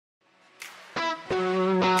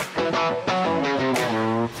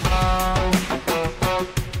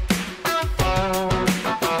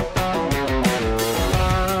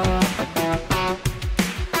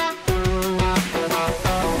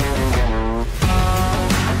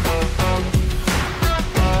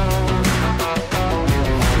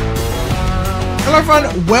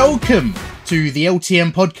everyone, welcome to the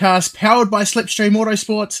LTM podcast powered by SLIPSTREAM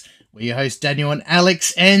Motorsports. We're your hosts Daniel and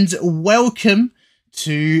Alex, and welcome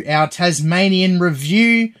to our Tasmanian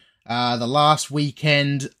review, the last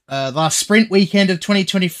sprint weekend of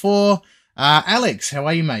 2024. Alex, how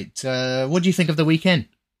are you, mate? What do you think of the weekend?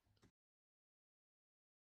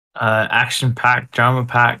 Action-packed,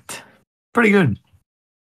 drama-packed, pretty good.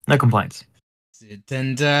 No complaints.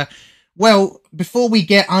 And well, before we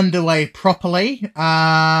get underway properly,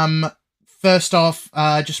 first off,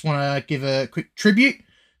 I just want to give a quick tribute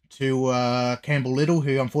to Campbell Little,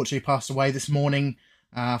 who unfortunately passed away this morning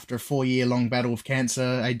after a 4-year-long battle with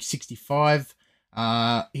cancer, age 65.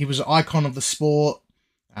 He was an icon of the sport.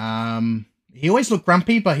 He always looked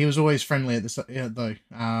grumpy, but he was always friendly at the though.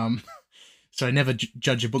 So never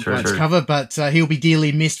judge a book by its cover, but he'll be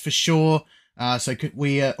dearly missed for sure. So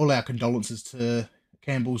we all our condolences to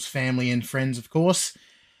Campbell's family and friends, of course.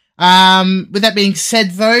 With that being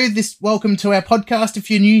said, though, welcome to our podcast. If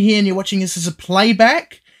you're new here and you're watching this as a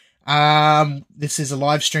playback, this is a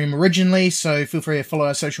live stream originally, so feel free to follow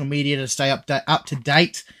our social media to stay up to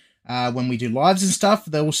date when we do lives and stuff.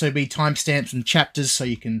 There'll also be timestamps and chapters, so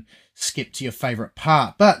you can skip to your favourite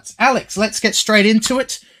part. But Alex, let's get straight into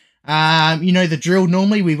it. You know the drill.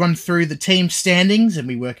 Normally we run through the team standings and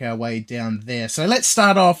we work our way down there. So let's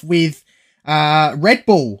start off with Red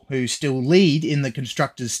Bull, who still lead in the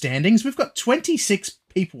constructors standings. We've got 26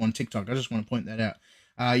 people on TikTok. I just want to point that out.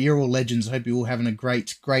 You're all legends. I hope you're all having a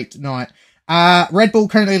great night. Red Bull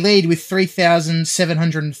currently lead with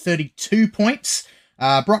 3,732 points.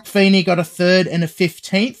 Brock Feeney got a 3rd and a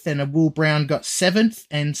 15th, and Will Brown got 7th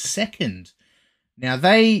and 2nd. Now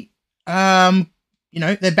they,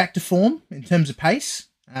 they're back to form in terms of pace.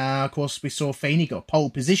 Of course, we saw Feeney got pole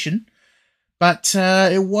position, but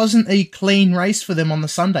it wasn't a clean race for them on the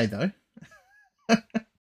Sunday, though.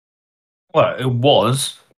 Well, it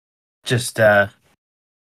was just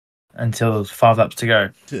until there was 5 laps to go.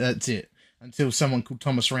 That's it. Until someone called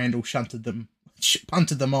Thomas Randall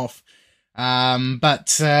punted them off.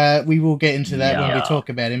 But we will get into that when we talk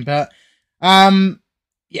about him. But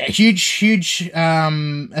huge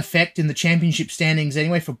effect in the championship standings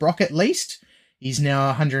anyway for Brock at least. He's now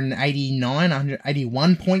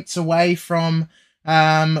 181 points away from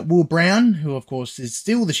Will Brown, who of course is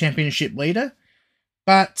still the championship leader.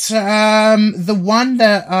 But the one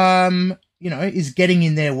that is getting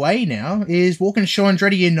in their way now is Walkinshaw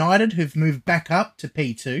Andretti United, who've moved back up to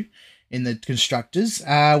P2 in the constructors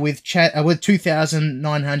with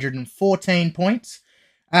 2,914 points.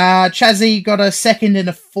 Chazzy got a 2nd and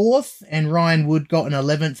a 4th, and Ryan Wood got an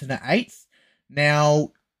 11th and an 8th.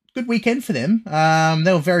 Now, good weekend for them.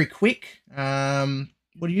 They were very quick.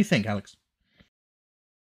 What do you think, Alex?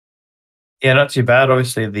 Yeah, not too bad.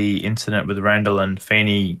 Obviously, the incident with Randall and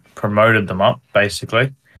Feeney promoted them up,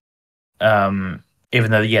 basically. Even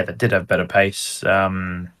though, they did have better pace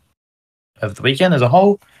of the weekend as a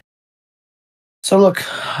whole. So, look,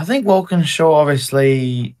 I think Walkinshaw,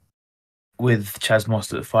 obviously, with Chaz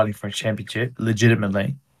Mostert fighting for a championship,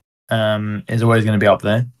 legitimately, is always going to be up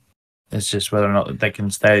there. It's just whether or not they can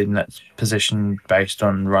stay in that position based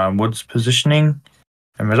on Ryan Wood's positioning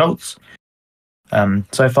and results.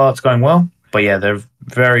 So far, it's going well. But, they're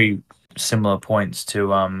very similar points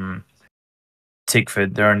to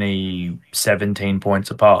Tickford. They're only 17 points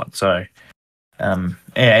apart. So,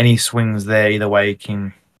 any swings there either way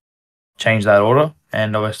can change that order.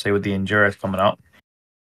 And obviously, with the Enduros coming up,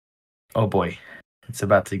 oh boy, it's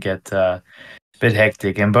about to get a bit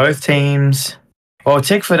hectic. And both teams... Well,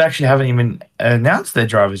 Tickford actually haven't even announced their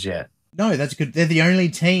drivers yet. No, that's good. They're the only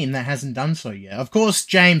team that hasn't done so yet. Of course,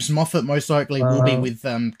 James Moffat most likely will be with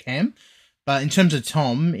Cam. But in terms of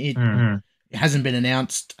Tom, it hasn't been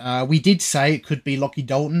announced. We did say it could be Lockie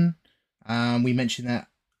Dalton. We mentioned that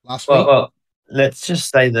last week. Well, let's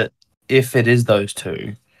just say that if it is those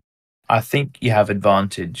two, I think you have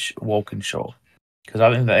advantage Walkinshaw. Because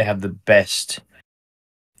I think they have the best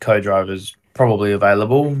co-drivers probably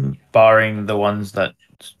available, barring the ones that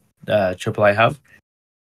AAA have.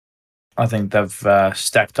 I think they've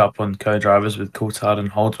stacked up on co-drivers with Coulthard and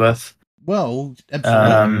Holdsworth. Well,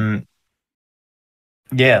 absolutely.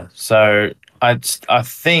 So I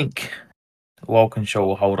think Walkinshaw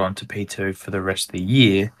will hold on to P2 for the rest of the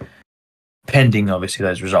year, pending obviously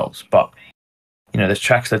those results. But there's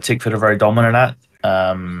tracks that Tickford are very dominant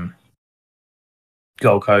at.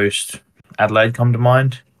 Gold Coast, Adelaide come to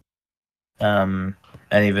mind. And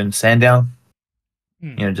even Sandown,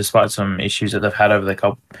 despite some issues that they've had over the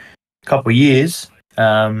couple of years,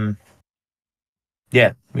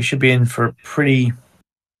 we should be in for a pretty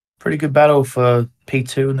good battle for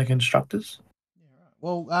P2 in the constructors.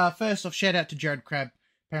 Well, first off, shout out to Jared Crabb.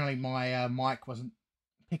 Apparently, my mic wasn't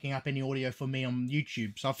picking up any audio for me on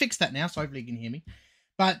YouTube, so I fixed that now. So hopefully, you can hear me.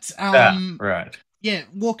 But Right. yeah,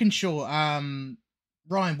 Walkinshaw.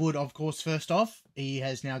 Ryan Wood, of course. First off, he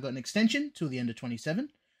has now got an extension till the end of 27.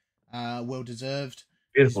 Well deserved.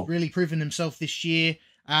 Beautiful. He's really proven himself this year.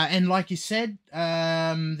 And like you said,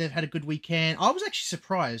 they've had a good weekend. I was actually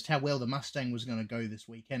surprised how well the Mustang was going to go this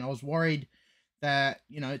weekend. I was worried that,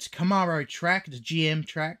 it's a Camaro track, it's a GM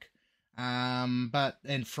track,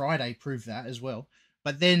 and Friday proved that as well.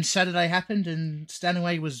 But then Saturday happened and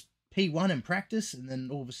Stanaway was P1 in practice, and then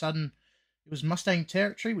all of a sudden it was Mustang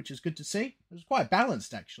territory, which is good to see. It was quite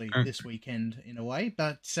balanced actually this weekend in a way,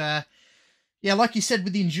 but yeah, like you said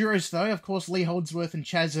with the Enduros though, of course Lee Holdsworth and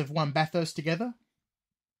Chaz have won Bathurst together.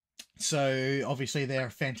 So obviously they're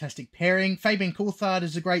a fantastic pairing. Fabian Coulthard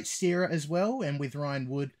is a great steerer as well, and with Ryan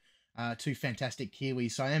Wood, two fantastic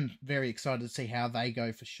Kiwis. So I am very excited to see how they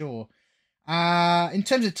go for sure. In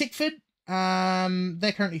terms of Tickford,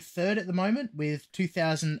 they're currently third at the moment with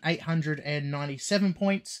 2,897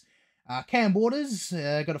 points. Cam Waters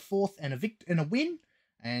got a fourth and a win,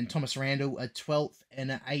 and Thomas Randall a 12th and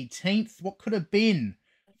an 18th. What could have been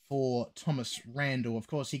for Thomas Randall? Of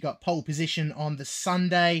course, he got pole position on the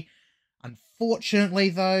Sunday. Unfortunately,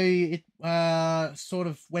 though, it sort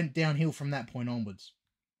of went downhill from that point onwards.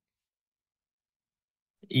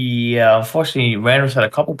 Yeah, unfortunately, Randall's had a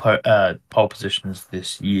couple pole positions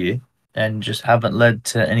this year and just haven't led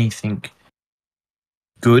to anything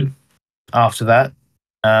good after that.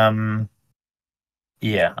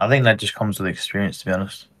 Yeah, I think that just comes with experience, to be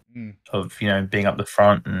honest, of, being up the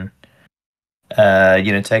front and,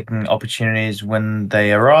 taking opportunities when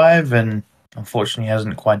they arrive, and unfortunately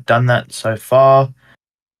hasn't quite done that so far.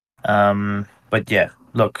 But yeah,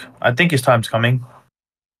 look, I think his time's coming.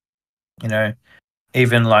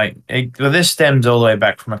 Even this stems all the way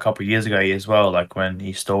back from a couple of years ago as well, like when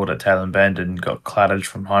he stalled at Tail and Bend and got clattered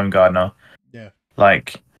from Heimgardner. Yeah.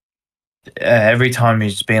 Every time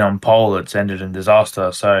he's been on pole, it's ended in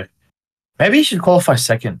disaster. So maybe he should qualify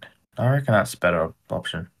second. I reckon that's a better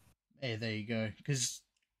option. Yeah, there you go. Because,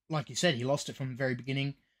 like you said, he lost it from the very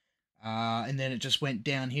beginning. And then it just went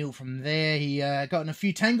downhill from there. He got in a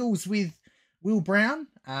few tangles with Will Brown.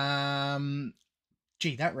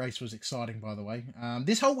 Gee, that race was exciting, by the way.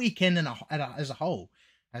 This whole weekend as a whole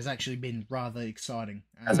has actually been rather exciting.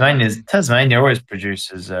 Tasmania always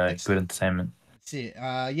produces good entertainment. That's it.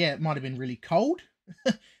 Yeah, it might have been really cold,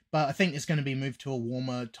 but I think it's going to be moved to a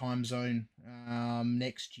warmer time zone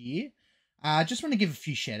next year. I just want to give a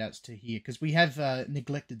few shout outs to here because we have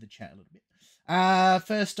neglected the chat a little bit.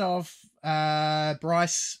 First off,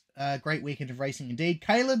 Bryce, great weekend of racing indeed.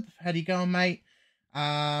 Caleb, how do you going, mate?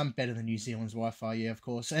 Better than New Zealand's Wi-Fi, yeah, of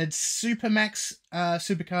course. And Supermax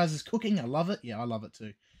Supercars is cooking. I love it. Yeah, I love it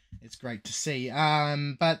too. It's great to see.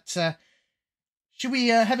 But should we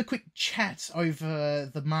have a quick chat over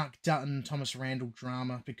the Mark Dutton, Thomas Randall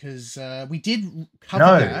drama? Because we did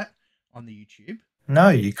cover that on the YouTube. No,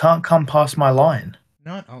 you can't come past my line.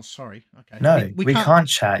 No? Oh, sorry. Okay. No, we can't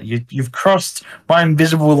chat. You've crossed my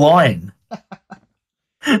invisible line.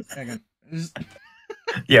 Hang on.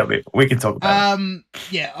 Yeah, we can talk about it.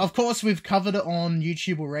 Yeah, of course we've covered it on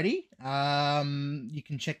YouTube already. You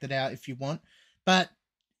can check that out if you want. But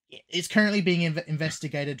it's currently being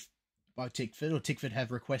investigated by Tickford, or Tickford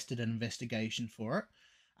have requested an investigation for it.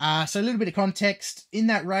 So a little bit of context. In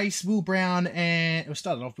that race, Will Brown it was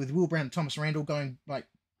started off with Will Brown and Thomas Randall going,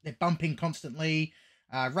 they're bumping constantly,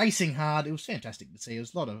 racing hard. It was fantastic to see. It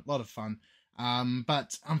was a lot of fun.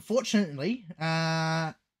 But unfortunately,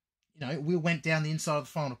 Will went down the inside of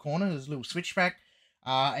the final corner. There was a little switchback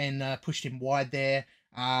and pushed him wide there.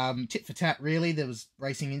 Tit for tat, really. There was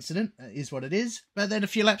racing incident, is what it is. But then a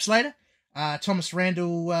few laps later, Thomas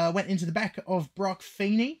Randall went into the back of Brock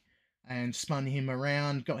Feeney and spun him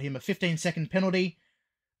around, got him a 15-second penalty.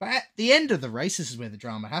 But at the end of the race, this is where the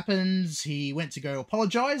drama happens. He went to go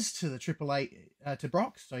apologise to the Triple Eight, to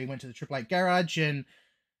Brock. So he went to the Triple Eight garage, and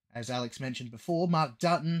as Alex mentioned before, Mark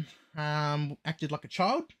Dutton acted like a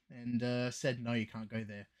child and said, "No, you can't go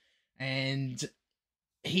there." And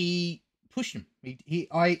he pushed him.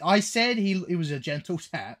 I said it was a gentle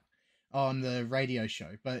tap on the radio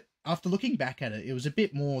show, but after looking back at it, it was a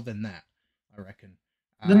bit more than that, I reckon.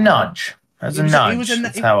 The nudge. As a nudge.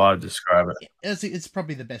 That's how I would describe it. It's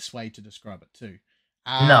probably the best way to describe it too.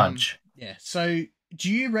 Nudge. Yeah. So,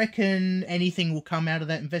 do you reckon anything will come out of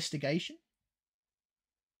that investigation?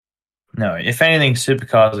 No. If anything,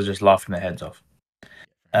 Supercars are just laughing their heads off.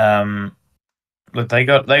 Look, they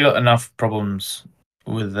got enough problems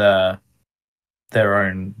with their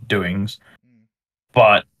own doings,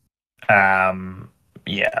 but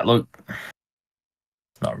yeah, look,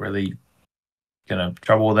 it's not really gonna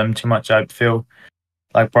trouble them too much. I feel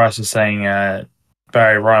like Bryce was saying,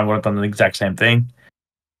 Barry Ryan would have done the exact same thing.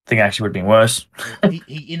 I think it actually would have been worse. Well,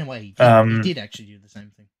 he in a way he did actually do the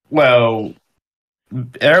same thing. Well,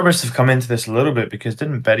 Erebus have come into this a little bit because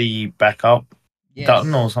didn't Betty back up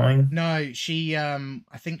Dutton or something? No, she I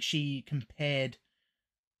think she compared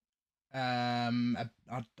I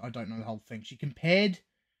don't know the whole thing. She compared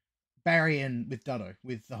Barry and with Dutto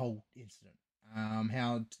with the whole incident.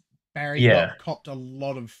 How Barry copped a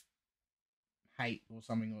lot of hate or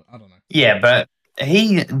something, or I don't know. Yeah, but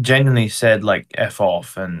he genuinely said like F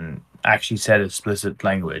off and actually said explicit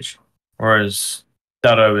language. Whereas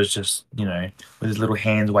Dutto was just, with his little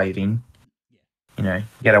hands waving,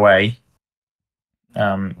 get away. I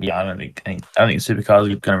don't think Supercars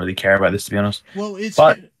are going to really care about this, to be honest. Well,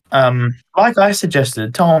 like I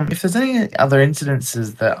suggested, Tom, if there's any other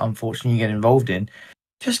incidences that unfortunately you get involved in,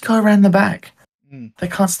 just go around the back. They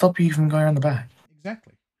can't stop you from going around the back.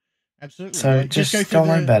 Exactly. Absolutely. So just go don't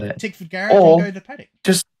worry about it. Tickford garage or go to paddock.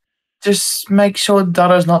 Just make sure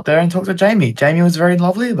Dotto's not there and talk to Jamie. Jamie was very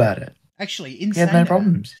lovely about it. Actually, he had no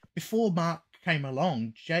problems. Before Mark came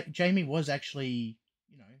along, Jamie was actually,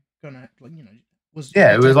 gonna, was.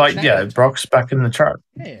 Yeah, it was like, Brock's back in the truck.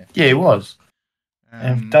 Yeah, he was.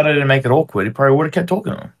 And if Dotto didn't make it awkward, he probably would have kept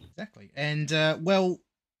talking to him. Exactly. And well,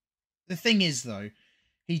 the thing is though,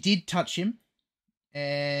 he did touch him.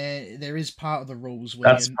 There is part of the rules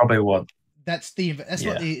where that's probably what. That's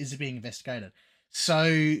what is being investigated. So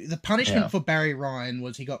the punishment for Barry Ryan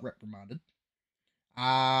was he got reprimanded.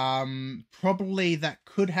 Probably that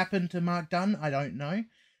could happen to Mark Dunn. I don't know,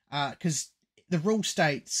 because the rule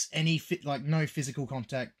states no physical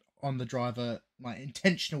contact on the driver, like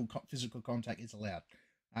intentional physical contact is allowed.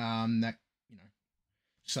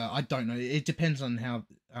 So I don't know. It depends on how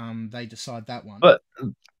they decide that one. But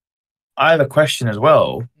I have a question as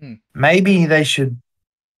well. Maybe they should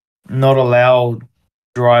not allow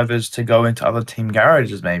drivers to go into other team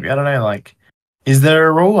garages. Maybe, I don't know. Like, is there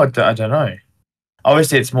a rule? I don't know.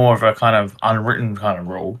 Obviously, it's more of a kind of unwritten kind of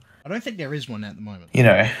rule. I don't think there is one at the moment.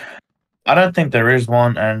 I don't think there is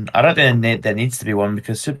one, and I don't think there needs to be one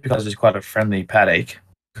because Supercars is quite a friendly paddock.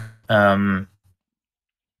 But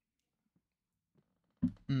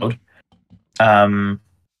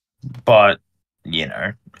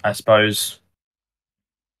I suppose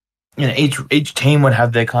each team would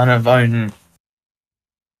have their kind of own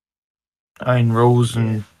rules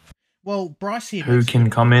and Bryce here who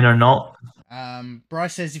can come in or not.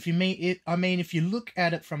 Bryce says, if you look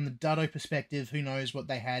at it from the Dutto perspective, who knows what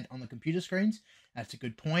they had on the computer screens? That's a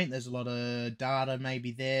good point. There's a lot of data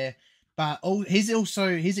maybe there. But his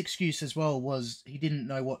excuse as well was he didn't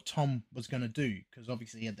know what Tom was going to do because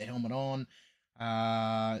obviously he had the helmet on.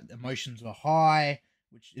 Emotions were high,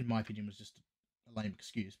 which in my opinion was just a lame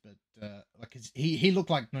excuse. But he looked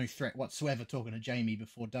like no threat whatsoever talking to Jamie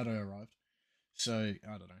before Dutto arrived. So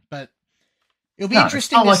I don't know. But it'll be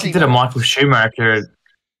interesting. It's not like he did a Michael Schumacher.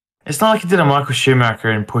 It's not like he did a Michael Schumacher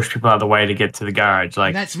and pushed people out of the way to get to the garage. Like,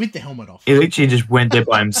 and that's with the helmet off. He literally just went there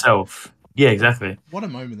by himself. Yeah, exactly. What a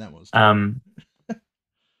moment that was.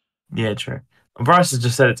 Yeah, true. Bryce has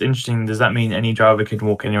just said it's interesting. Does that mean any driver can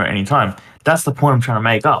walk anywhere at any time? That's the point I'm trying to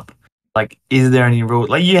make up. Like, is there any rule?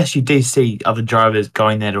 Like, yes, you do see other drivers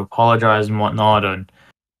going there to apologize and whatnot and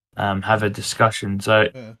have a discussion. So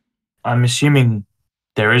I'm assuming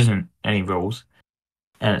there isn't any rules,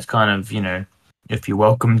 and it's kind of if you're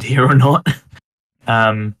welcomed here or not.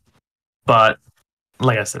 But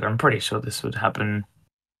like I said, I'm pretty sure this would happen.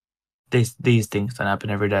 These things don't happen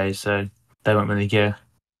every day, so they won't really care.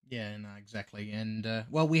 Yeah, no, exactly. And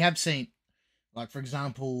we have seen, like for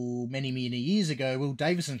example, many years ago, Will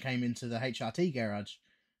Davison came into the HRT garage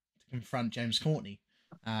to confront James Courtney,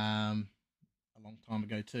 a long time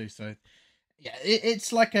ago too. So yeah,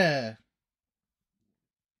 it's like I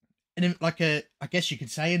guess you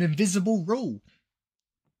could say an invisible rule.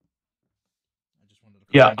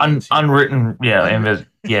 Unwritten.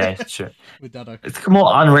 Yeah, sure. With Dutto. It's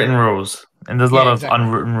more unwritten rules, and there's a lot of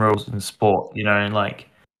unwritten rules in sport.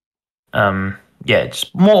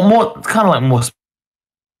 Just more kind of like more.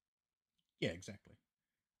 Yeah, exactly.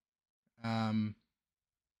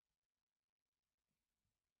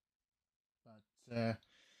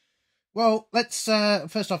 Let's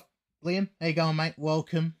first off, Liam, how you going, mate?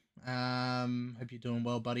 Welcome. Hope you're doing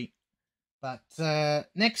well, buddy. But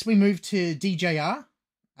next we move to DJR.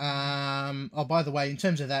 By the way, in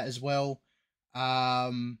terms of that as well,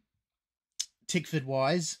 Tickford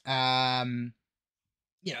wise, that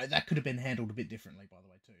could have been handled a bit differently, by the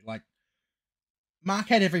way, too. Like, Mark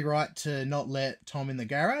had every right to not let Tom in the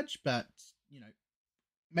garage, but,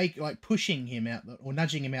 pushing him out or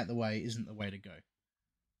nudging him out the way isn't the way to go,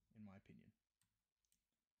 in my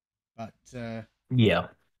opinion. But Yeah.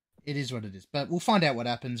 it is what it is. But we'll find out what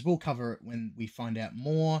happens. We'll cover it when we find out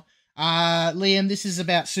more. Liam, this is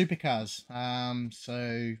about supercars.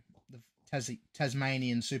 So the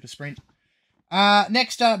Tasmanian SuperSprint.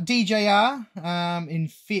 Next up, DJR in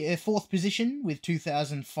fourth position with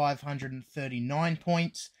 2,539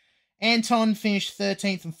 points. Anton finished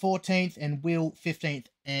 13th and 14th, and Will 15th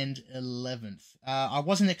and 11th. I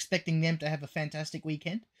wasn't expecting them to have a fantastic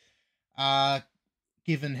weekend,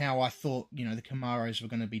 given how I thought, the Camaros were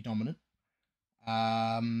going to be dominant.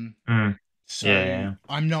 So Yeah.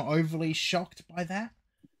 I'm not overly shocked by that.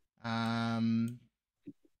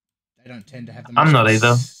 They don't tend to have the most I'm not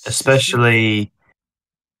either, especially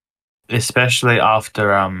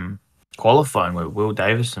after qualifying where Will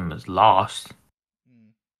Davison was last.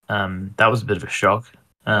 That was a bit of a shock.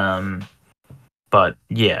 But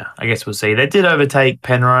yeah, I guess we'll see. They did overtake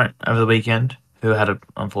Penrite over the weekend, who had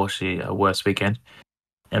unfortunately a worse weekend,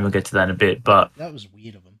 and we'll get to that in a bit. But that was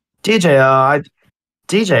weird of them. DJR,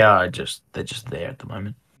 they're just there at the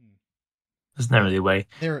moment. There's no really way.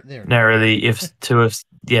 They're they're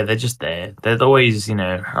just there. They're always,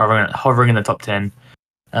 hovering in the top 10.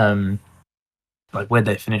 Like where'd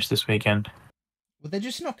they finish this weekend? Well, they're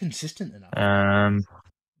just not consistent enough.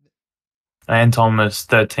 Anton was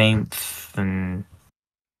 13th, and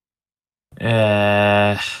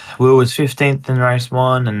Will was 15th in race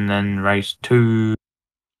 1, and then race 2,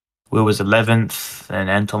 Will was 11th, and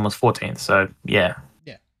Anton was 14th. So yeah.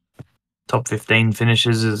 Top 15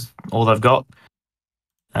 finishes is all they've got.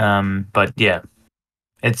 But yeah,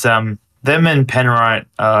 it's them and Penrite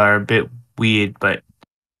are a bit weird, but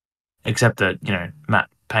except that Matt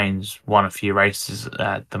Payne's won a few races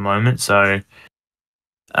at the moment, so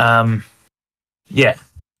yeah,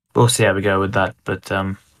 we'll see how we go with that. But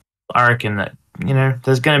I reckon that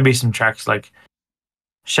there's going to be some tracks like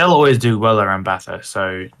Shell always do well around Bathurst,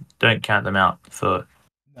 so don't count them out for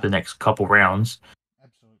the next couple rounds.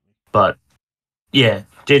 But yeah,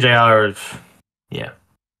 DJR,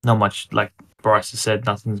 not much, like Bryce has said,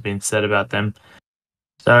 nothing's been said about them.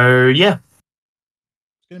 So yeah,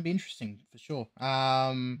 it's going to be interesting for sure.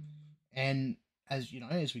 And as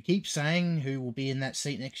as we keep saying, who will be in that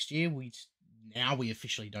seat next year, we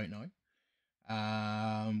officially don't know.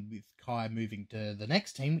 With Kai moving to the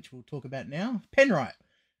next team, which we'll talk about now, Penrite.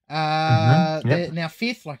 They're now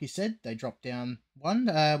fifth, like you said. They dropped down one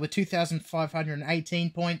with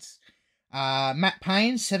 2,518 points. Matt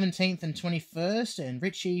Payne 17th and 21st, and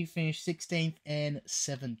Richie finished 16th and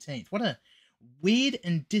 17th. What a weird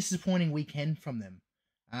and disappointing weekend from them,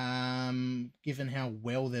 given how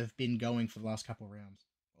well they've been going for the last couple of rounds,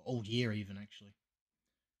 all year even, actually.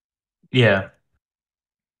 Yeah,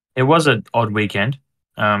 it was an odd weekend.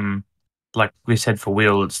 Like we said for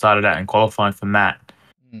Will, it started out in qualifying for Matt.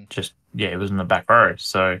 It was in the back row.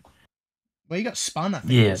 So, well, he got spun, I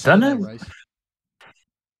think. Yeah, don't know. Race.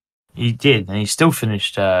 He did, and he still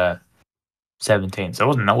finished 17th, so it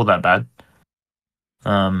wasn't all that bad.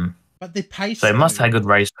 But the pace, so it must have good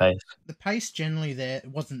race pace. The pace generally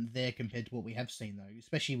wasn't there compared to what we have seen, though,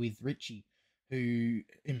 especially with Richie, who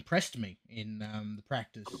impressed me in the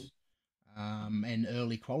practice and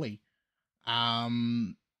early quali.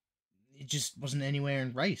 It just wasn't anywhere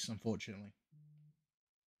in race, unfortunately.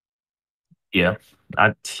 Yeah,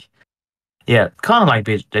 kind of like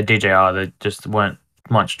the DJR. There just weren't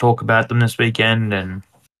much talk about them this weekend, and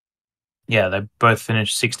they both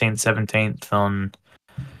finished 16th, 17th on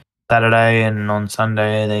Saturday, and on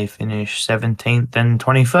Sunday they finished 17th and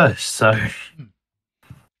 21st. So,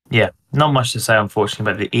 not much to say,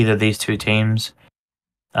 unfortunately, about either of these two teams.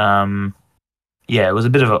 It was a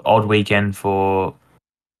bit of an odd weekend for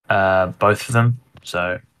both of them.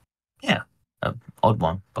 So, an odd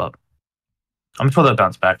one, but I'm sure they'll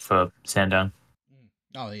bounce back for Sandown.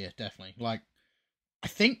 Oh, yeah, definitely. Like, I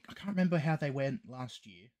can't remember how they went last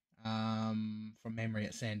year from memory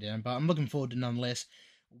at Sandown, but I'm looking forward to nonetheless.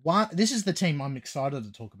 This is the team I'm excited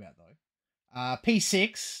to talk about, though.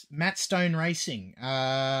 P6, Matt Stone Racing.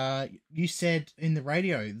 You said in the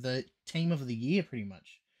radio the team of the year, pretty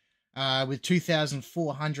much, with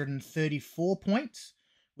 2,434 points,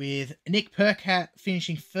 with Nick Percat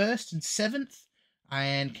finishing 1st and 7th,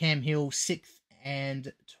 and Cam Hill 6th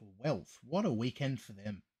and 12th. What a weekend for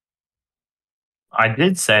them. I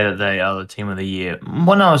did say that they are the team of the year.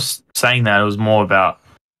 When I was saying that, it was more about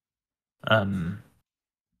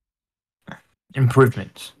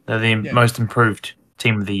improvements. They're the most improved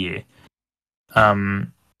team of the year, which I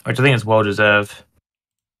think is well deserved.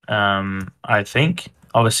 I think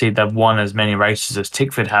obviously they've won as many races as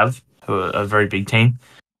Tickford have, who are a very big team.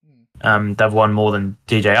 They've won more than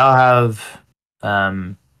DJR have.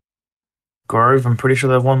 Grove, I'm pretty sure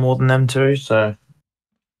they've won more than them too. So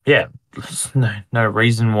yeah, no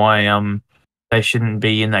reason why they shouldn't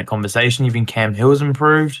be in that conversation. Even Cam Hill's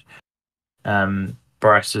improved.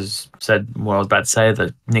 Bryce has said what I was about to say,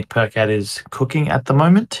 that Nick Percat is cooking at the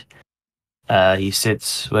moment. He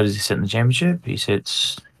sits. Where does he sit in the championship? He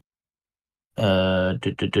sits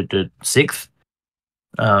sixth,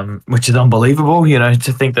 which is unbelievable. You know,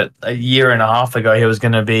 to think that a year and a half ago he was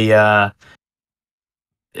going to be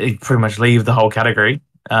he'd pretty much leave the whole category.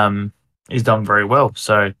 He's done very well.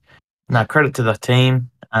 So, now credit to the team.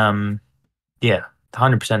 Yeah,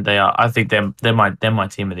 100% they are. I think they're my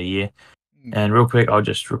team of the year. And real quick, I'll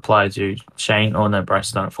just reply to Shane. Oh no, Bryce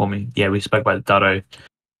has done it for me. Yeah, we spoke about the Dutto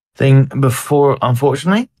thing before,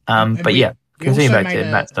 unfortunately. But yeah, continue back to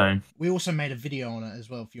Matt Stone. We also made a video on it as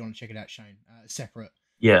well. If you want to check it out, Shane, separate.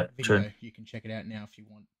 Yeah, video. true. You can check it out now if you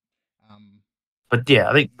want. But yeah,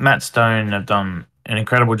 I think Matt Stone have done an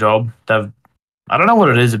incredible job. I don't know what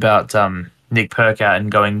it is about Nick Percat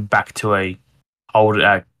and going back to a old,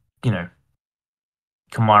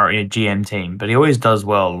 Kamara GM team, but he always does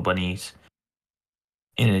well when he's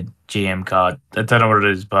in a GM card. I don't know what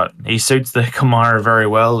it is, but he suits the Kamara very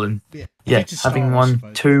well. And yeah, having won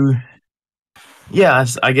two, yeah,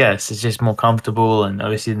 I guess it's just more comfortable, and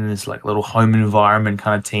obviously in this like little home environment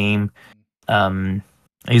kind of team.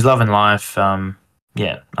 He's loving life.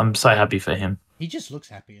 Yeah, I'm so happy for him. He just looks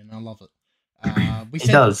happy, and I love it. He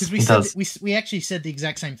does. We actually said the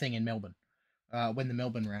exact same thing in Melbourne when the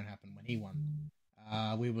Melbourne round happened, when he won.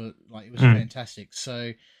 We were like, it was fantastic.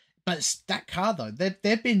 So, but that car though,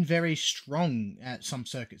 they've been very strong at some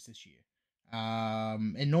circuits this year.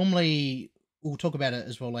 And normally we'll talk about it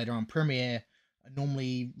as well later on. Premiere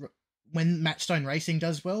normally, when Matt Stone Racing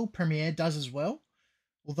does well, Premiere does as well.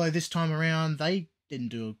 Although this time around they didn't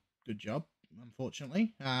do a good job,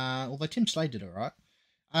 unfortunately. Although Tim Slade did all right.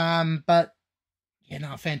 But yeah,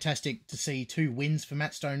 no, fantastic to see 2 wins for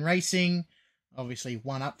Matt Stone Racing. Obviously,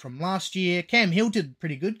 one up from last year. Cam Hill did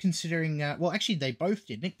pretty good considering... well, actually, they both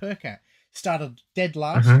did. Nick Percat started dead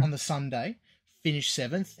last on the Sunday, finished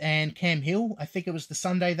 7th. And Cam Hill, I think it was the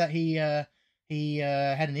Sunday that he had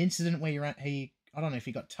an incident where I don't know if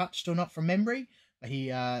he got touched or not from memory, but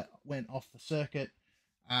he went off the circuit.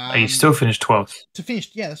 He still finished 12th. To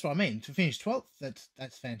finish, yeah, that's what I mean. To finish 12th,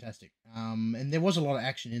 that's fantastic. And there was a lot of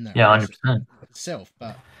action in that. Yeah, 100% itself,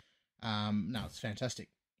 but no, it's fantastic.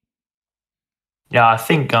 Yeah, I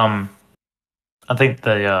think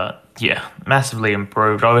they massively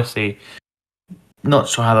improved. Obviously, not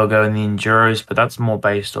sure how they'll go in the Enduros, but that's more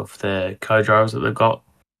based off the co-drivers that they've got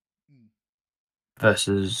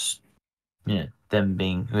versus them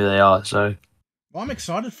being who they are. So, well, I'm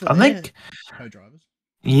excited for their co-drivers.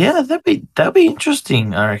 Yeah, that'd be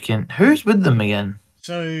interesting, I reckon. Who's with them again?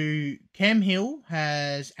 So Cam Hill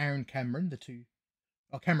has Aaron Cameron,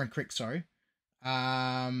 Cameron Crick, sorry,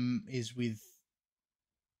 is with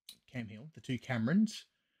Cam Hill, the 2 Camerons.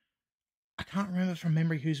 I can't remember from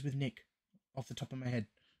memory who's with Nick off the top of my head.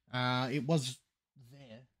 It was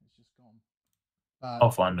there. It's just gone. But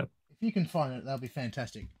I'll find it. If you can find it, that'll be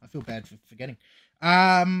fantastic. I feel bad for forgetting.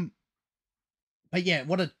 But yeah,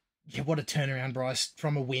 what a turnaround, Bryce,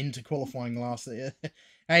 from a win to qualifying last year.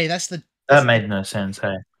 Hey, that made no sense.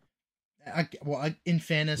 Hey, in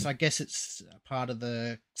fairness, I guess it's part of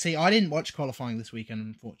the. See, I didn't watch qualifying this weekend,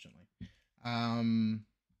 unfortunately.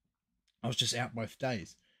 I was just out both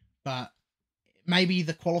days, but maybe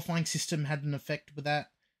the qualifying system had an effect with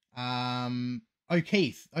that.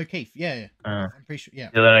 O'Keefe, yeah. I'm pretty sure,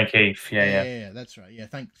 yeah. Dylan O'Keefe, yeah, that's right. Yeah,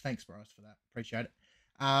 thanks, Bryce, for that. Appreciate it.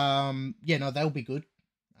 Yeah, no, they'll be good.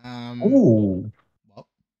 Ooh. What?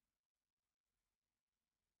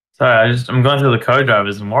 Sorry, I'm going through the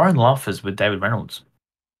co-drivers, and Warren Luff is with David Reynolds.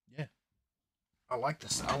 Yeah, I like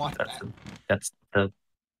this. I like that.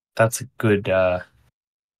 That's a good.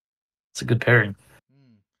 It's a good pairing.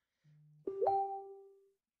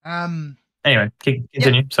 Anyway,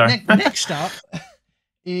 continue. Sorry. Next up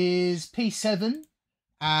is P7.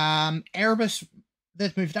 Erebus.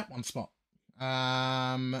 They've moved up one spot.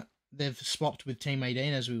 They've swapped with Team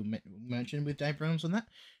 18, as we mentioned with Dave Reynolds on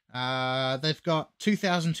that. They've got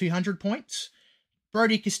 2,200 points.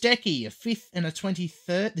 Brody Kostecki, a 5th and a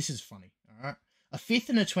 23rd. This is funny, all right? A 5th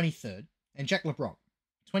and a 23rd. And Jack LeBrock,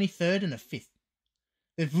 23rd and a 5th.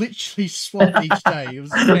 They've literally swapped each day. It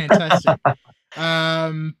was fantastic.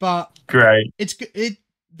 But great.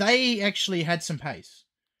 They actually had some pace.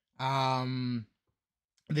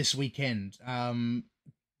 This weekend.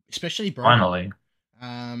 Especially Brody. Finally.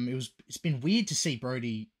 It's been weird to see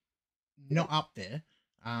Brody not up there.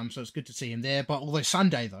 So it's good to see him there. But although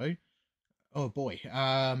Sunday though, Oh boy.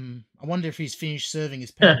 I wonder if he's finished serving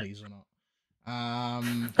his penalties or not.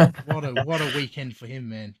 What a weekend for him,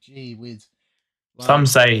 man. Gee whiz. Some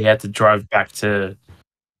say he had to drive back to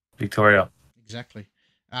Victoria. Exactly.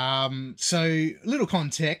 So little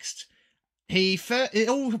context. It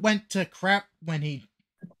all went to crap when he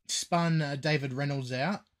spun David Reynolds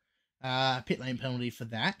out. Pit lane penalty for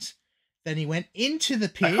that. Then he went into the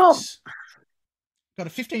pits. Got a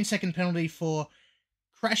 15-second penalty for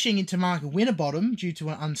crashing into Mark Winterbottom due to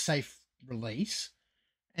an unsafe release.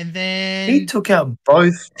 And then he took out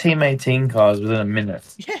both Team 18 cars within a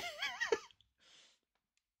minute. Yeah.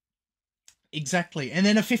 Exactly. And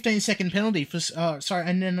then a 15-second penalty for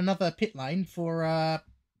and then another pit lane for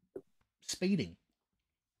speeding.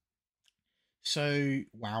 So,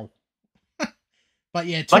 wow. But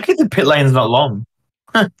yeah, lucky the pit lane's not long.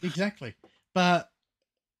 Exactly. But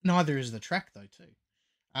neither is the track though, too.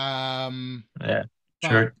 Yeah.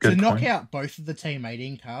 Sure. To knock out both of the Team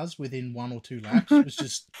 18 cars within 1 or 2 laps was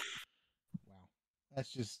just wow.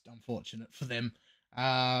 That's just unfortunate for them.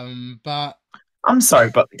 But I'm sorry,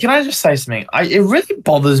 but can I just say something? It really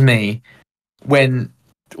bothers me when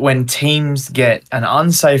teams get an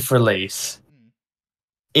unsafe release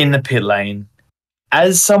in the pit lane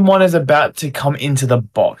as someone is about to come into the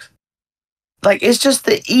box. Like, it's just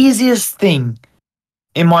the easiest thing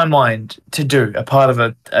in my mind to do, a part of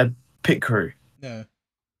a pit crew. No.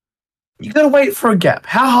 You gotta wait for a gap.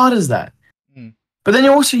 How hard is that? But then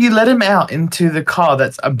you let him out into the car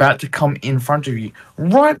that's about to come in front of you,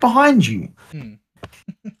 right behind you.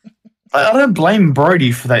 I don't blame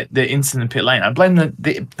Brody for the incident in pit lane. I blame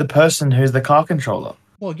the person who's the car controller.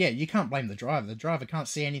 Well, yeah, you can't blame the driver. The driver can't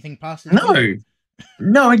see anything past his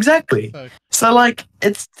No, exactly. So like,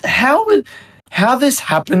 it's how this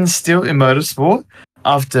happens still in motorsport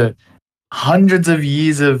after hundreds of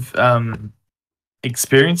years of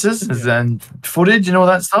experiences and footage and all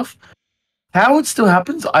that stuff. How it still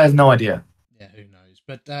happens, I have no idea. Yeah, who knows?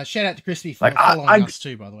 But shout out to Crispy for following us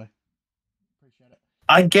too, by the way. Appreciate it.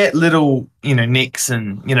 I get little, nicks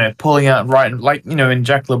and, pulling out right, like, in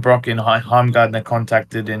Jack LeBrock in Heimgardner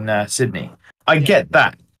contacted in Sydney. I get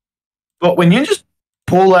that. But when you just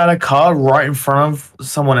pull out a car right in front of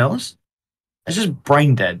someone else, it's just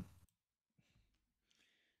brain dead.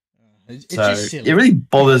 It's just silly. It really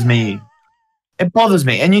bothers me. It bothers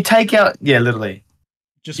me. And you take out, literally.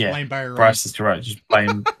 Just blame Barry Bryce is right. Just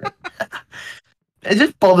blame. It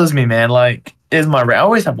just bothers me, man. Like, here's my rant. I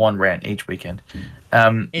always have one rant each weekend.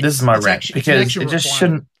 This is my rant because it just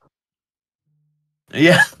shouldn't.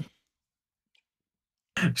 Yeah.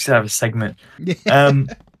 Should have a segment.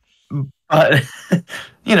 But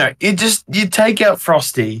you take out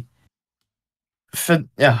Frosty for.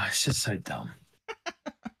 Yeah, it's just so dumb.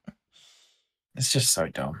 It's just so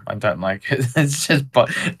dumb. I don't like it. It's just,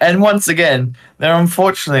 and once again, they're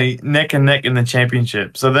unfortunately neck and neck in the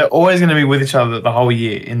championship, so they're always going to be with each other the whole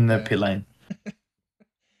year in the pit lane.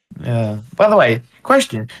 Yeah. By the way,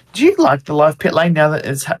 question: do you like the live pit lane now that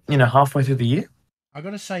it's halfway through the year? I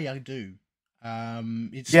got to say, I do.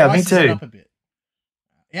 It spices it up a bit.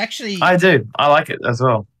 Actually, I do. I like it as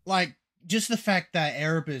well. Like, just the fact that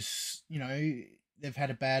Erebus, they've had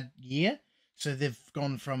a bad year. So they've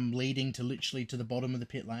gone from leading to literally to the bottom of the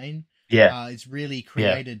pit lane. Yeah. It's really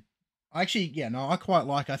created. I quite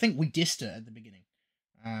like it. I think we dissed it at the beginning.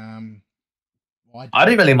 I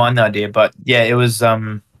didn't really mind the idea, but yeah, it was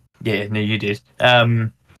no, you did.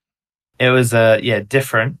 It was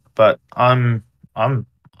different, but I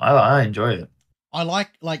enjoy it. I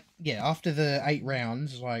like after the 8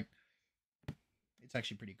 rounds, like, it's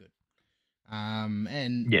actually pretty good. And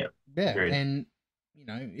and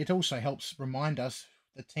it also helps remind us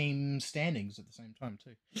the team standings at the same time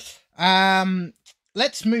too.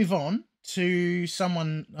 Let's move on to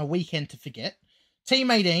a weekend to forget. Team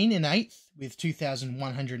 18 in 8th with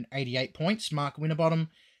 2,188 points. Mark Winterbottom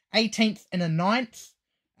 18th and a 9th.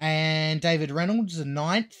 And David Reynolds a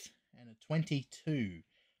 9th and a 22.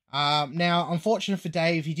 Now, unfortunate for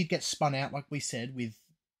Dave, he did get spun out, like we said, with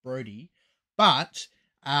Brody. But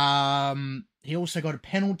he also got a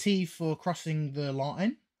penalty for crossing the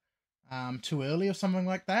line too early or something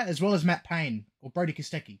like that, as well as Matt Payne or Brody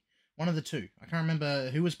Kostecki. One of the two. I can't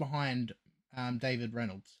remember who was behind David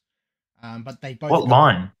Reynolds. But they both... What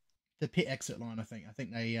line? The pit exit line, I think. I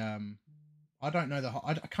think they... I don't know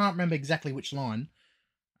I can't remember exactly which line.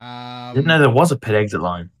 Didn't know there was a pit exit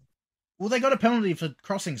line. Well, they got a penalty for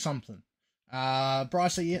crossing something.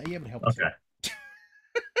 Bryce, are you able to help us?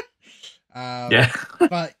 Okay.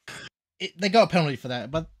 But they got a penalty for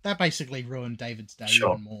that, but that basically ruined David's day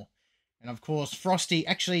even more. And of course, Frosty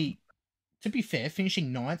actually, to be fair,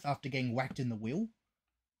 finishing 9th after getting whacked in the wheel.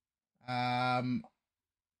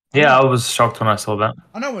 Yeah, I was shocked when I saw that.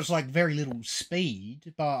 I know it's like very little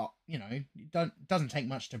speed, but you know, it doesn't take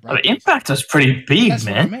much to break. The impact was pretty big, That's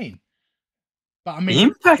man. what I mean. But I mean, The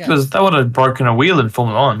impact was that would have broken a wheel in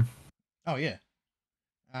Formula One. Oh yeah.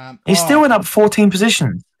 He still went up 14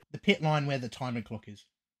 positions. The pit line where the timing clock is.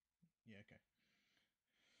 Yeah, okay.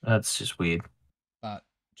 That's just weird. But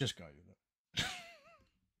just go with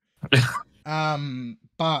it.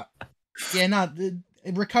 But yeah, no,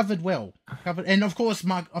 it recovered well. And of course,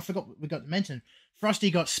 Mark, I forgot we got to mention, Frosty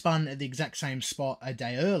got spun at the exact same spot a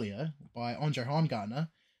day earlier by Andre Heimgartner,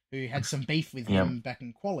 who had some beef with him back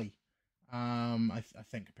in quali. I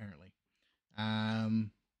think apparently.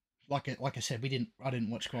 Like I said, I didn't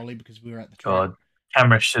watch quali because we were at the track. God,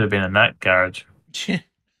 camera should have been in that garage. So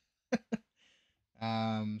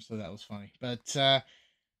that was funny. But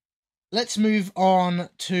let's move on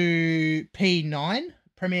to P9.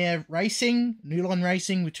 Premier Racing, Newline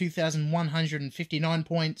Racing with 2,159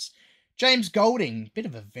 points. James Golding, bit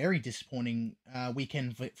of a very disappointing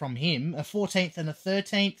weekend from him. A 14th and a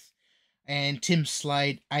 13th. And Tim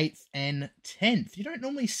Slade, 8th and 10th. You don't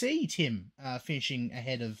normally see Tim finishing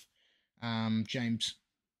ahead of James.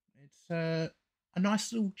 It's a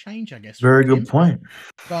nice little change, I guess. Very good point.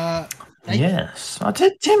 But yes,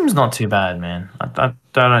 Tim's not too bad, man. I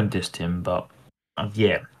don't diss Tim, but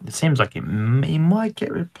yeah, it seems like he might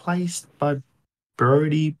get replaced by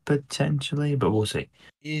Brody potentially, but we'll see.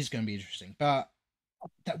 It is going to be interesting. But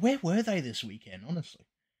where were they this weekend? Honestly,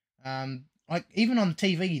 like even on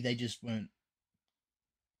TV, they just weren't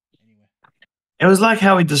anywhere. It was like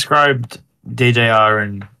how we described DJR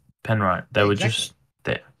and Penrite. They were just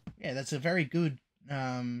there. Yeah, that's a very good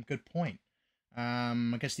good point.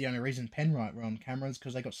 I guess the only reason Penrite were on camera is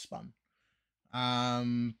because they got spun.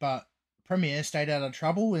 But Premier stayed out of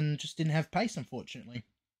trouble and just didn't have pace, unfortunately.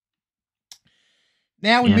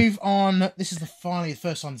 Now we move on. This is finally the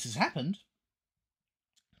first time this has happened.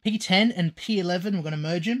 P10 and P11 we're going to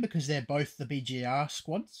merge in because they're both the BGR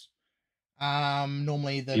squads.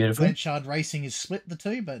 Normally the Blanchard Racing is split the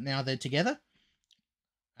two, but now they're together.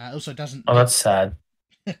 Also doesn't. Oh, that's sad.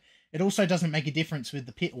 It also doesn't make a difference with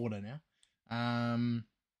the pit order now.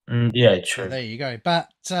 Yeah, true. So there you go. But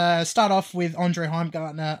start off with Andre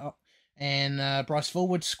Heimgartner and Bryce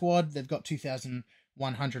Forward squad. They've got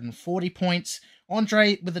 2,140 points.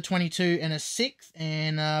 Andre with a 22 and a 6th,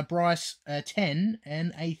 and Bryce a 10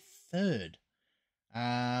 and a 3rd.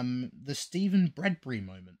 The Stephen Bradbury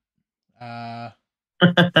moment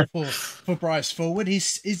for Bryce Forward.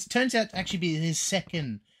 His turns out to actually be his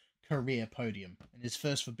second career podium and his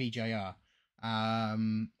first for BJR. I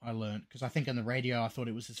learned because I think on the radio I thought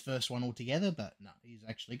it was his first one altogether, but no, he's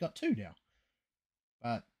actually got 2 now.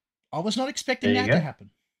 But I was not expecting that to happen.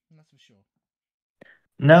 That's for sure.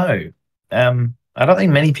 No, I don't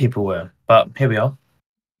think many people were, but here we are.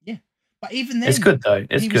 Yeah, but even then, it's good though.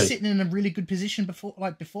 He was sitting in a really good position before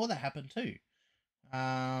that happened too.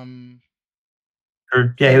 Yeah,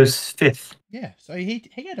 he was 5th. Yeah, so he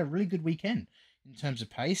had a really good weekend in terms of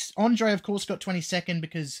pace. Andre, of course, got 22nd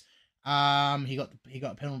because he got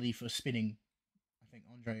a penalty for spinning. I think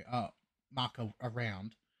Andre Marco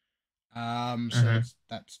around. So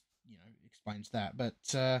that's explains that.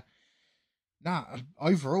 But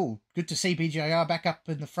overall, good to see BJR back up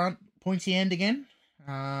in the front, pointy end again.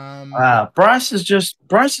 Bryce is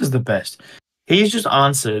the best. He's just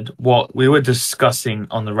answered what we were discussing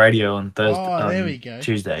on the radio on Thursday. Oh, there we go.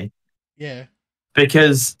 Tuesday. Yeah.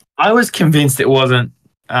 Because I was convinced it wasn't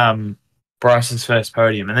Bryce's first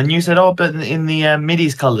podium, and then you said, "Oh, but in the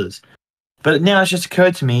Middies colours." But now it's just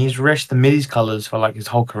occurred to me he's raced the Middies colours for like his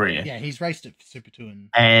whole career. Yeah, he's raced it for Super 2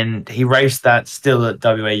 and he raced that still at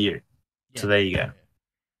WAU. Yeah. So there you go. Yeah.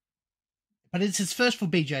 But it's his first for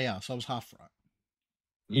BJR, so I was half right.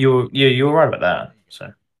 You were right about that.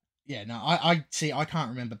 So yeah, no, I see. I can't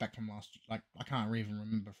remember back from last. Like I can't even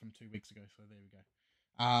remember from 2 weeks ago. So there we go.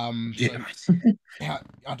 I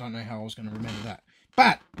don't know how I was going to remember that.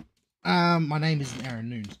 But my name isn't Aaron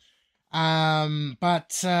Noons.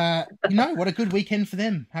 But what a good weekend for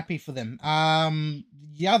them. Happy for them.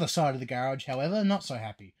 The other side of the garage, however, not so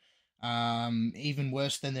happy. Even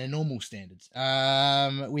worse than their normal standards.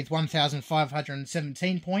 With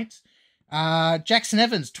 1,517 points. Jackson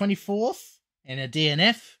Evans, 24th and a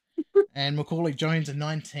DNF. And Macaulay Jones, a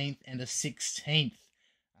 19th and a 16th.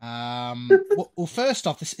 Well, first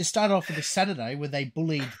off, it started off with a Saturday where they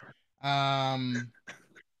bullied.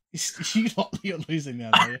 You're losing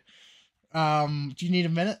now, are you? Do you need a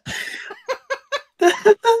minute?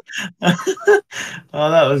 Oh,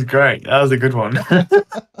 that was great. That was a good one.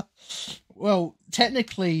 Well,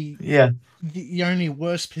 technically, yeah, the only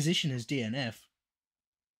worst position is DNF.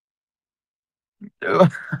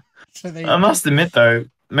 So there I you go. must admit though,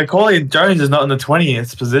 Macaulay Jones is not in the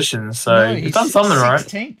 20th position, so No, he's he's done something right.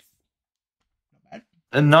 16th. Not bad.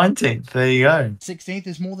 And 19th, there you go. 16th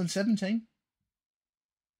is more than 17.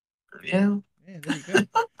 Yeah. Yeah, there you go.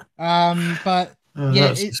 But yeah,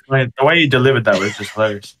 That's just great. The way you delivered that was just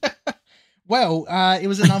hilarious. well, it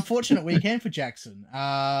was an unfortunate weekend for Jackson.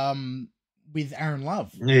 With Aaron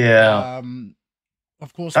Love. Yeah.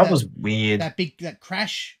 Of course, That was weird. that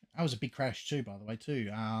crash. That was a big crash too, by the way, too.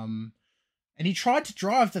 And he tried to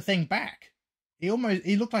drive the thing back. He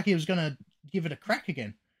looked like he was gonna give it a crack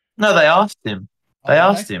again. No, they asked him. They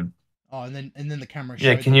asked him. Oh, and then the camera showed.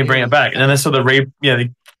 Yeah, can you bring it back? And then they saw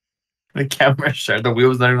the camera showed the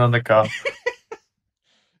wheels not even on the car.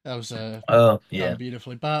 That was yeah, done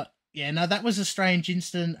beautifully. But yeah, no, that was a strange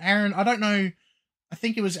incident. Aaron, I don't know. I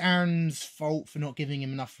think it was Aaron's fault for not giving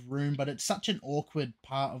him enough room, but it's such an awkward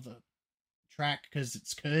part of the track because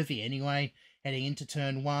it's curvy anyway, heading into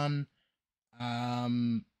turn one.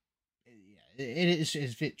 It's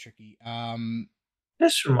a bit tricky.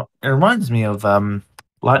 it reminds me of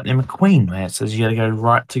Lightning McQueen, where it says you got to go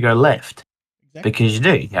right to go left. Exactly. Because you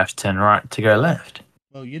do. You have to turn right to go left.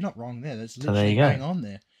 Well, you're not wrong there. That's So there literally you go. bang on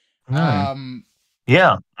there. No.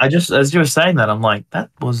 Yeah, I just as you were saying that, I'm like,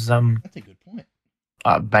 that was that's a good point.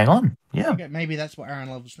 bang on. Yeah. Okay, maybe that's what Aaron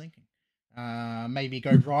Love was thinking. Maybe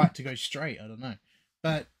go right to go straight. I don't know.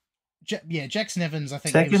 But yeah, Jackson Evans, I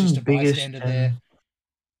think he was just a bystander there.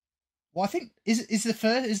 Well, I think is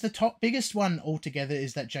the top biggest one altogether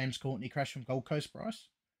is that James Courtney crash from Gold Coast, Bryce?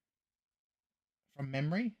 From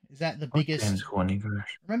memory, is that the biggest? James Courtney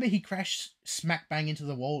crash. Remember, he crashed smack bang into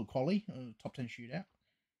the wall at quali, top 10 shootout.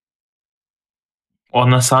 On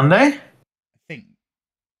the Sunday? I think.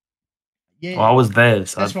 Yeah. Well, I was there,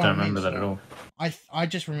 so I That's what don't I mean, remember that at all. I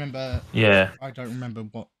just remember. Yeah. I don't remember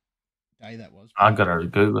what day that was. I gotta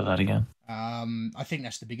Google that again. I think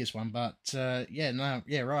that's the biggest one, but right.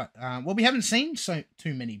 Well, we haven't seen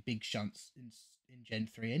too many big shunts in Gen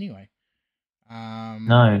 3 anyway.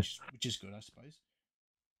 No. Which is good, I suppose.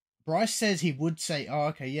 Bryce says he would say, "Oh,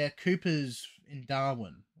 okay, yeah, Cooper's in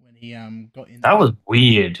Darwin when he got in." That was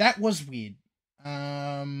weird. That was weird.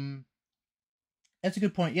 That's a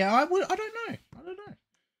good point. Yeah, I don't know.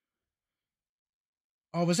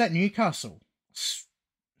 Oh, was that Newcastle? I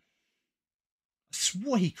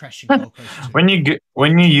swore he crashed in Gold Coast too.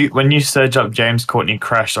 when you search up James Courtney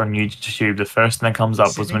crash on YouTube, the first thing that comes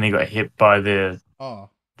up was when he got hit by the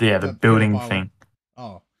building thing.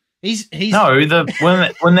 Oh, he's no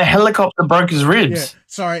when the helicopter broke his ribs. Yeah,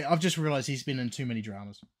 sorry, I've just realised he's been in too many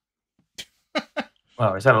dramas.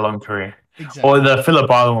 Well, he's had a long career. Exactly. Or the Phillip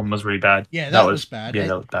Island one was really bad. Yeah, that was bad. Yeah,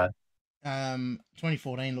 that was bad.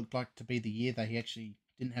 2014 looked like to be the year that he actually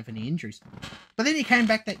didn't have any injuries. But then he came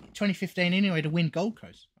back that 2015 anyway to win Gold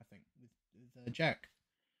Coast, I think, with Jack.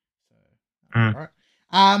 So, right.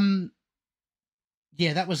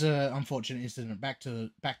 Yeah, that was a unfortunate incident. Back to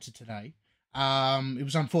today. It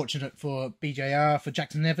was unfortunate for BJR, for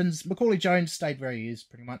Jackson Evans. Macaulay Jones stayed where he is,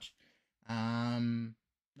 pretty much.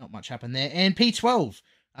 Not much happened there. And P12,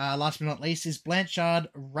 last but not least, is Blanchard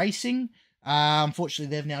Racing.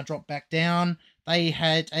 Unfortunately, they've now dropped back down. They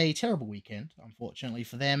had a terrible weekend, unfortunately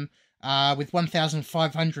for them, with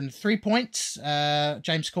 1,503 points.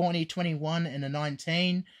 James Courtney, 21 and a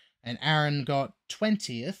 19. And Aaron got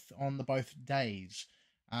 20th on the both days.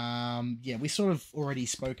 Yeah, we sort of already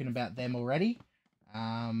spoken about them already.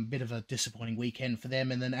 Bit of a disappointing weekend for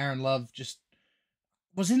them. And then Aaron Love just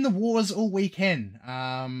was in the wars all weekend.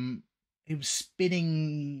 He was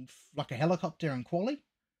spinning like a helicopter in quali.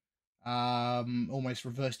 Almost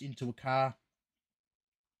reversed into a car.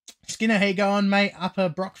 Skinner, how you going, mate? Upper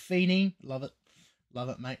Brock Feeney. Love it,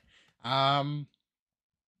 mate.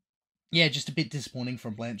 Yeah, just a bit disappointing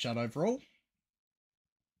from Blanchard overall.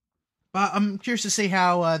 But I'm curious to see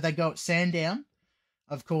how they go at Sandown.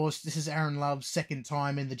 Of course, this is Aaron Love's second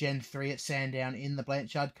time in the Gen 3 at Sandown in the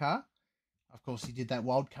Blanchard car. Of course, he did that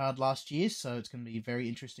wild card last year, so it's going to be very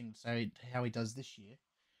interesting to see how he does this year.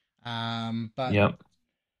 But yep.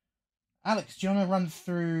 Alex, do you want to run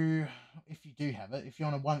through, if you do have it, if you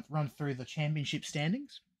want to run through the championship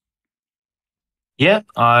standings? Yeah,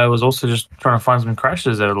 I was also just trying to find some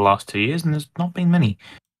crashes over the last 2 years, and there's not been many.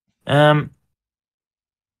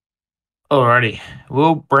 Alrighty.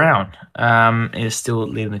 Will Brown is still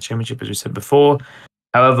leading the championship, as we said before.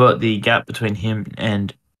 However, the gap between him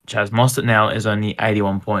and Chaz Mostert now is only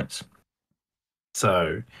 81 points.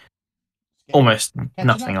 So, almost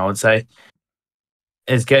nothing, I would say.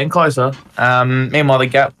 It's getting closer. Meanwhile, the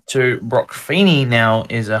gap to Brock Feeney now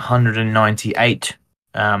is 198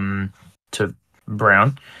 to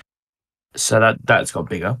Brown. So that's got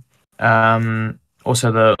bigger.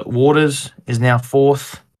 Also, the Waters is now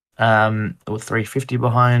fourth, with 350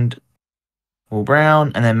 behind Will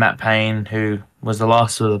Brown, and then Matt Payne, who was the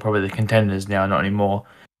last of probably the contenders now, not anymore,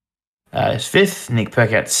 is fifth. Nick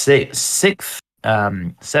Percat sixth.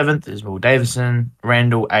 Seventh is Will Davison.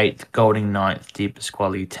 Randall eighth. Golding ninth. Di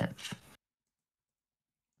Pasquale 10th.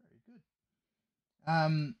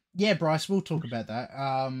 Yeah, Bryce, we'll talk about that.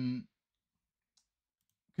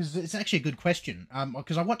 Because it's actually a good question.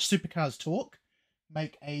 Because I watched Supercars Talk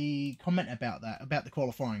make a comment about that, about the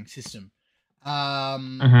qualifying system. With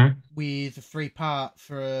a 3-part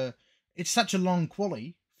for it's such a long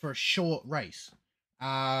quali for a short race.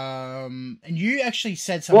 And you actually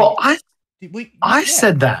said something. Well, I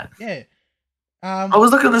said that. Yeah. I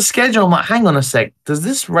was looking at the schedule. I'm like, hang on a sec. Does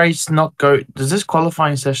this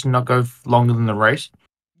qualifying session not go longer than the race?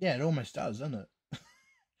 Yeah, it almost does, doesn't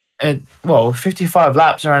it? 55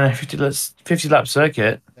 laps around a 50 lap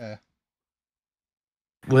circuit. Yeah.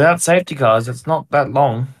 Without safety cars, it's not that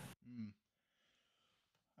long.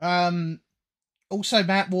 Also,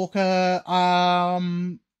 Matt Walker.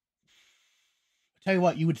 Tell you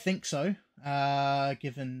what, you would think so,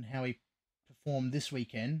 given how he performed this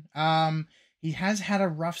weekend. He has had a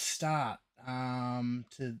rough start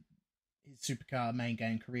to his supercar main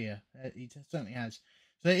game career. He certainly has.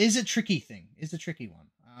 So it is a tricky thing. It's a tricky one.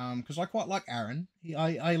 Because I quite like Aaron.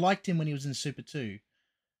 I liked him when he was in Super 2.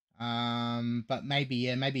 But maybe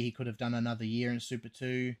he could have done another year in Super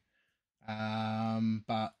 2.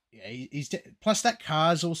 But yeah, plus that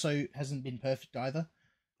car's also hasn't been perfect either.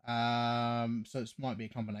 So it might be a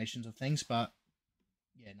combination of things, but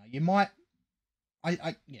yeah, no, you might. I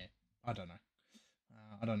don't know.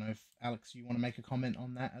 I don't know if Alex, you want to make a comment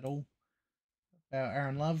on that at all about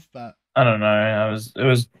Aaron Love, but I don't know. It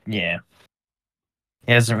was yeah.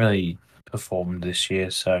 He hasn't really performed this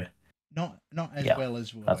year, so not as well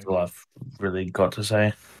as Will. That's all I've really got to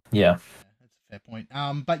say. Yeah, that's a fair point.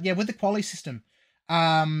 But yeah, with the quali system,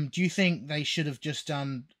 do you think they should have just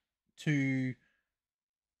done 2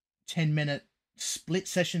 10-minute split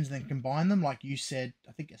sessions and then combine them, like you said?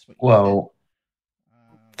 I think that's what you said.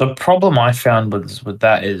 The problem I found with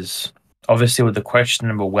that is obviously with the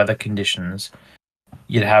questionable weather conditions,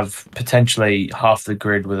 you'd have potentially half the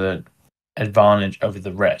grid with an advantage over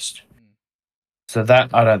the rest. So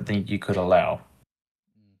that I don't think you could allow.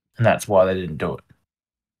 And that's why they didn't do it.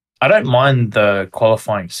 I don't mind the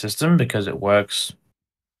qualifying system because it works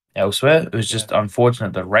elsewhere. It was just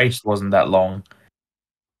unfortunate the race wasn't that long.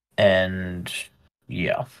 And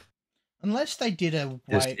yeah. Unless they did it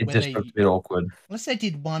just looked a bit awkward. Unless they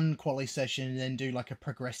did one quali session and then do like a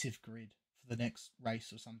progressive grid for the next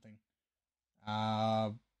race or something.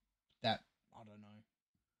 That I don't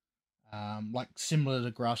know. Like similar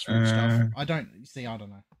to grassroots stuff. I don't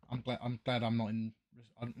know. I'm glad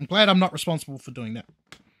I'm not responsible for doing that.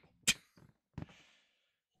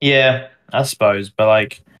 Yeah, I suppose,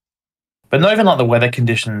 but not even like the weather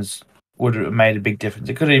conditions would have made a big difference.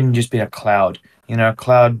 It could have even just been a cloud. You know, a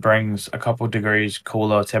cloud brings a couple of degrees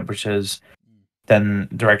cooler temperatures than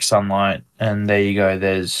direct sunlight, and there you go.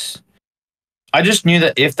 I just knew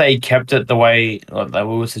that if they kept it the way that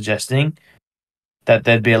we were suggesting, that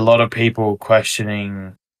there'd be a lot of people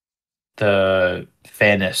questioning the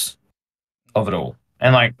fairness of it all.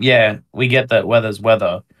 And yeah, we get that weather's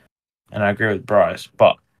weather, and I agree with Bryce,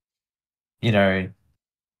 but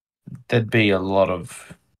there'd be a lot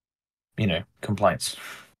of complaints.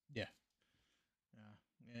 Yeah.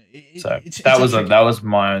 That was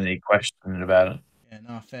my only question about it. Yeah,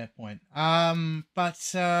 no, fair point.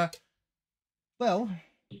 Well,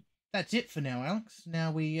 that's it for now, Alex.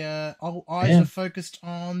 Now our eyes are focused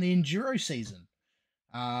on the enduro season,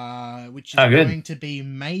 which is going to be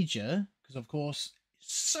major because, of course,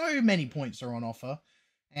 so many points are on offer,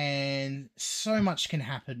 and so much can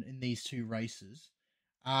happen in these 2 races.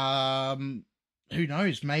 Who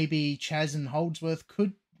knows? Maybe Chaz and Holdsworth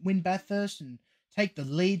could win Bathurst and take the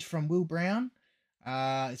lead from Will Brown.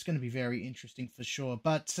 It's going to be very interesting for sure.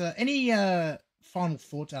 But any final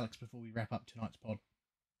thoughts, Alex, before we wrap up tonight's pod?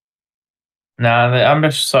 No, I'm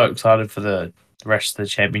just so excited for the rest of the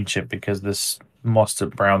championship because this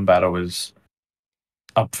Mostert Brown battle is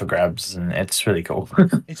up for grabs and it's really cool.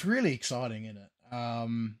 It's really exciting, isn't it?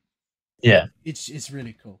 Yeah. It's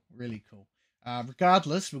really cool. Really cool.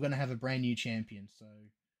 Regardless, we're going to have a brand new champion. So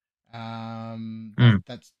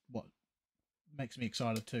that's what makes me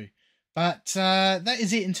excited too. But that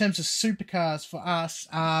is it in terms of supercars for us.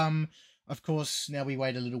 Of course, now we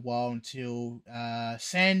wait a little while until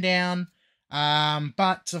Sandown.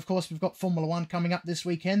 But of course, we've got Formula 1 coming up this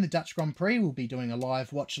weekend, the Dutch Grand Prix. We'll be doing a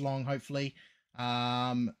live watch along, hopefully, if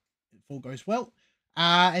all goes well.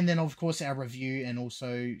 And then, of course, our review, and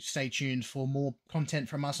also stay tuned for more content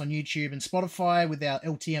from us on YouTube and Spotify with our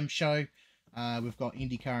LTM show. We've got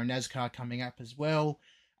IndyCar and NASCAR coming up as well.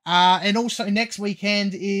 And also next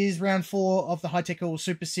weekend is round 4 of the High-Tech All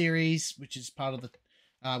Super Series, which is part of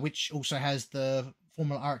the, which also has the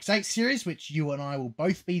Formula RX8 series, which you and I will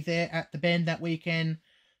both be there at the Bend that weekend.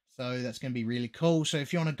 So that's going to be really cool. So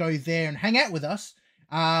if you want to go there and hang out with us,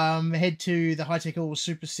 head to the High-Tech All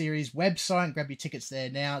Super Series website and grab your tickets there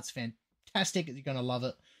now. It's fantastic. You're going to love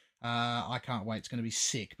it. I can't wait. It's going to be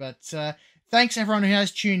sick. But thanks everyone who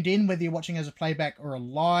has tuned in, whether you're watching as a playback or a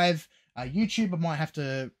live. YouTube, I might have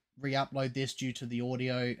to re-upload this due to the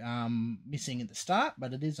audio missing at the start,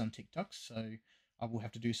 but it is on TikTok, so I will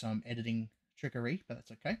have to do some editing trickery, but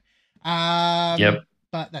that's okay. Yep.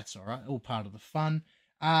 But that's all right. All part of the fun.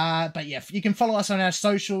 But yeah, you can follow us on our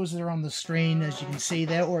socials. They're on the screen, as you can see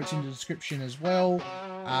there, or it's in the description as well.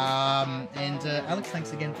 And Alex,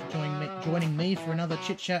 thanks again for joining me for another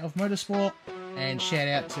chit chat of motorsport. And shout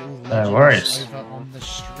out to all the legends over on the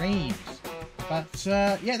streams. But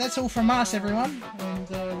yeah, that's all from us, everyone, and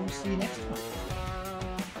we'll see you next time.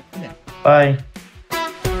 Good night. Bye.